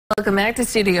Welcome back to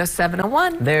Studio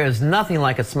 701. There's nothing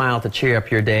like a smile to cheer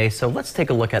up your day, so let's take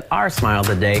a look at our smile of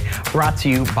the day, brought to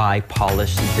you by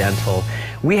Polished Dental.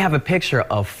 We have a picture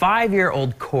of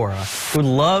 5-year-old Cora, who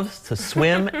loves to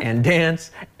swim and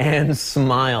dance and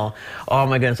smile. Oh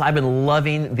my goodness, I've been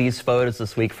loving these photos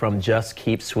this week from Just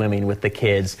Keep Swimming with the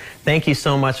kids. Thank you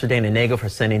so much to Dana Nago for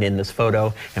sending in this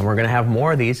photo, and we're going to have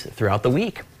more of these throughout the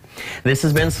week. This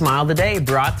has been Smile of the Day,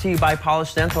 brought to you by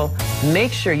Polished Dental.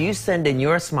 Make sure you send in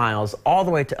your smiles all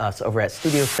the way to us over at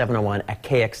Studio 701 at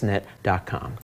kxnet.com.